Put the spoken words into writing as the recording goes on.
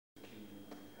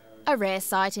A rare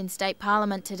sight in State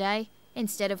Parliament today.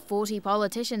 Instead of 40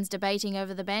 politicians debating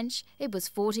over the bench, it was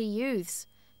 40 youths,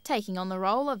 taking on the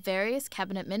role of various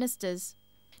cabinet ministers.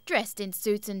 Dressed in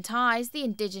suits and ties, the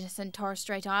Indigenous and Torres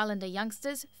Strait Islander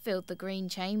youngsters filled the Green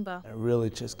Chamber. It really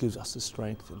just gives us the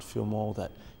strength and feel more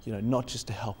that, not just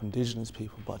to help Indigenous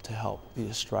people, but to help the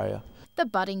Australia. The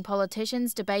budding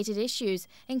politicians debated issues,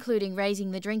 including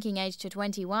raising the drinking age to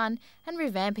 21 and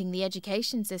revamping the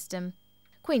education system.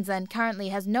 Queensland currently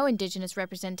has no Indigenous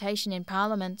representation in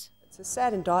Parliament. It's a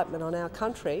sad indictment on our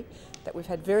country that we've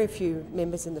had very few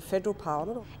members in the federal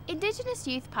parliament. Indigenous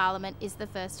Youth Parliament is the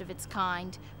first of its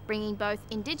kind, bringing both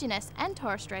Indigenous and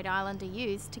Torres Strait Islander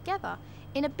youths together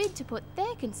in a bid to put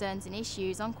their concerns and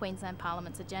issues on Queensland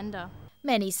Parliament's agenda.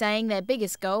 Many saying their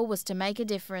biggest goal was to make a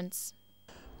difference.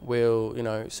 Will,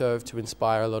 serve to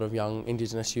inspire a lot of young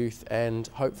Indigenous youth and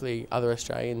hopefully other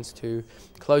Australians to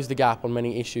close the gap on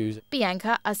many issues.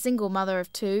 Bianca, a single mother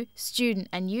of two, student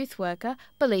and youth worker,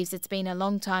 believes it's been a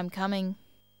long time coming.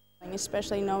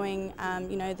 Especially knowing,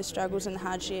 the struggles and the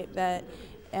hardship that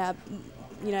our,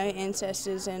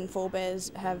 ancestors and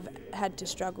forebears have had to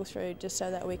struggle through just so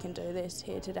that we can do this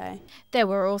here today. There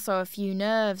were also a few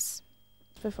nerves.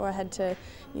 Before I had to,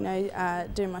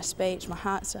 do my speech, my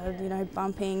heart started,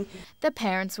 bumping. The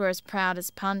parents were as proud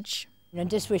as punch. I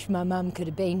just wish my mum could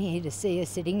have been here to see her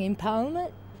sitting in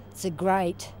Parliament. It's a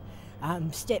great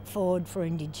step forward for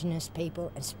Indigenous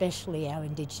people, especially our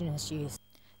Indigenous youth.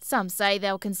 Some say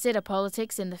they'll consider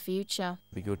politics in the future.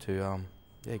 It'd be good to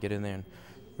get in there and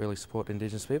really support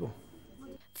Indigenous people.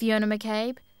 Fiona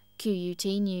McCabe, QUT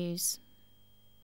News.